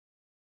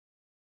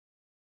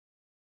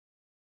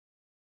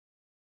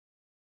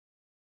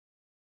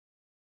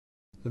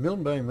The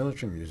Milne Bay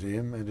Military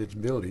Museum and its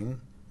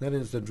building, that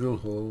is the drill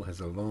hall, has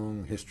a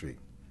long history.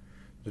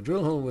 The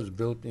drill hall was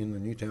built in the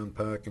Newtown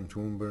Park in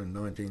Toowoomba in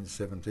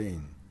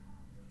 1917.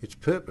 Its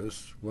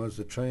purpose was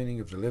the training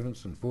of the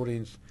 11th and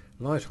 14th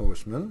Light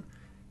Horsemen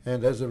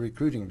and as a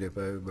recruiting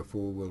depot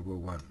before World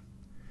War I.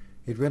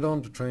 It went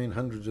on to train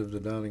hundreds of the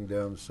Darling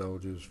Downs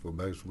soldiers for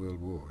both World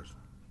Wars.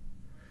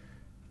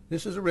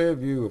 This is a rare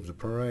view of the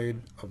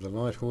parade of the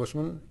Light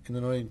Horsemen in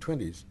the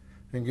 1920s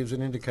and gives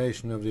an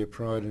indication of their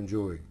pride and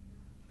joy,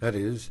 that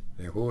is,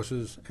 their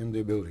horses and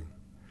their building.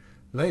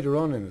 Later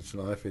on in its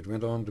life it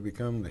went on to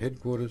become the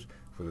headquarters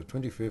for the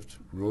 25th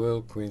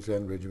Royal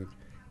Queensland Regiment,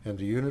 and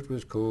the unit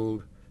was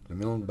called the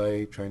Milne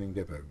Bay Training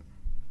Depot.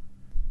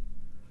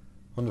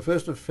 On the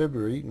 1st of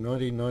February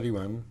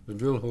 1991, the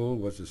drill hall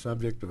was the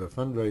subject of a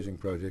fundraising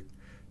project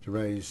to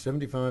raise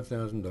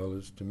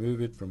 $75,000 to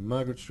move it from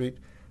Margaret Street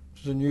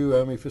to the new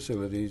Army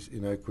facilities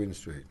in Oak Quinn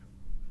Street.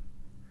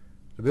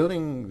 The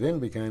building then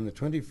became the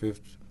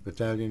 25th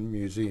Battalion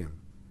Museum,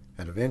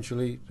 and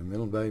eventually the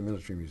Milne Bay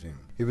Military Museum.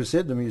 It was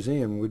said the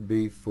museum would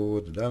be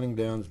for the Darling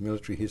Downs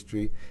military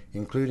history,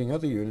 including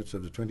other units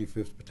of the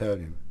 25th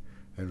Battalion,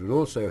 and would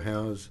also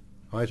house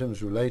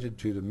items related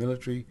to the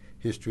military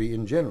history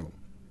in general,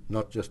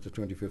 not just the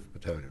 25th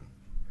Battalion.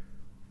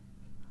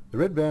 The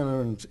Red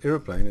Baron's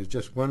aeroplane is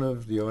just one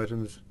of the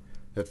items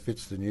that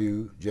fits the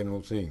new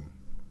general theme.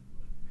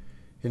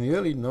 In the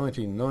early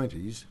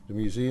 1990s, the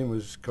museum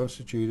was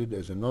constituted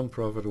as a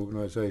non-profit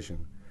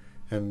organisation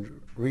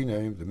and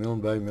renamed the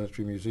Milne Bay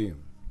Military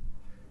Museum.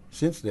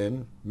 Since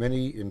then,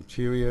 many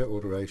interior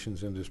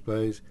alterations and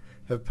displays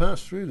have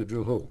passed through the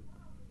drill hall.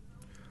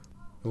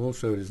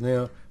 Also, it is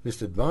now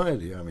listed by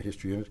the Army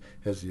History Unit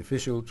as the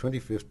official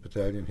 25th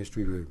Battalion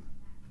History Room.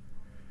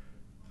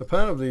 A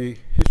part of the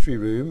History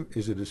Room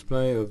is a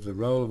display of the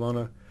Roll of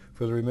Honour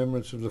for the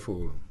remembrance of the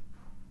fallen.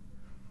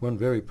 One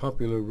very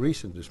popular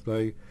recent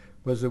display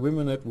was the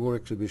Women at War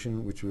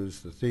exhibition, which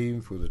was the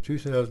theme for the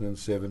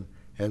 2007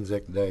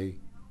 Anzac Day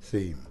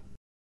theme.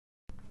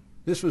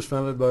 This was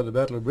followed by the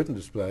Battle of Britain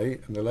display,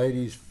 and the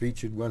ladies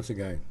featured once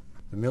again.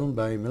 The Milne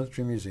Bay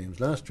Military Museum's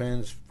last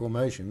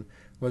transformation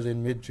was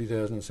in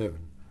mid-2007,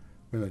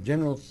 when the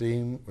general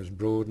theme was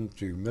broadened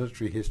to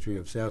military history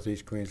of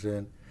southeast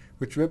Queensland,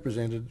 which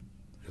represented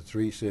the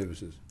three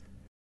services.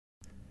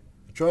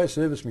 The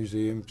Tri-Service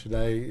Museum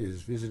today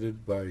is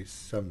visited by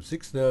some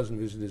 6,000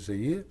 visitors a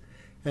year,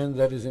 and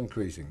that is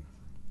increasing.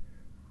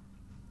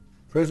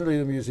 Presently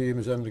the museum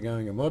is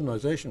undergoing a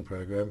modernisation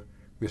program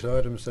with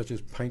items such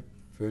as paint,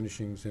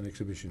 furnishings and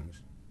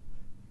exhibitions.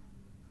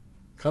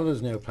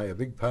 Colours now play a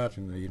big part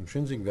in the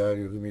intrinsic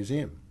value of the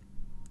museum.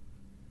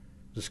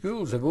 The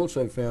schools have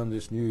also found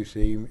this new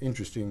theme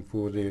interesting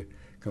for their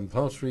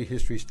compulsory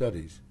history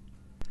studies,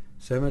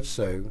 so much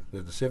so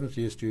that the 7th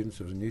year students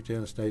of the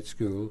Newtown State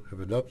School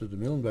have adopted the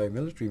Milne Bay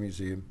Military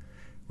Museum,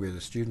 where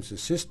the students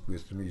assist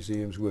with the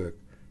museum's work,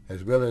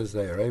 as well as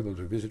they are able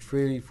to visit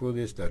freely for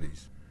their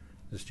studies.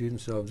 The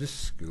students of this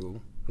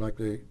school, like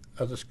the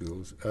other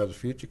schools, are the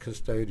future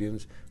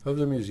custodians of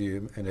the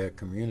museum and our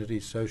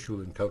community's social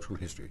and cultural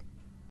history.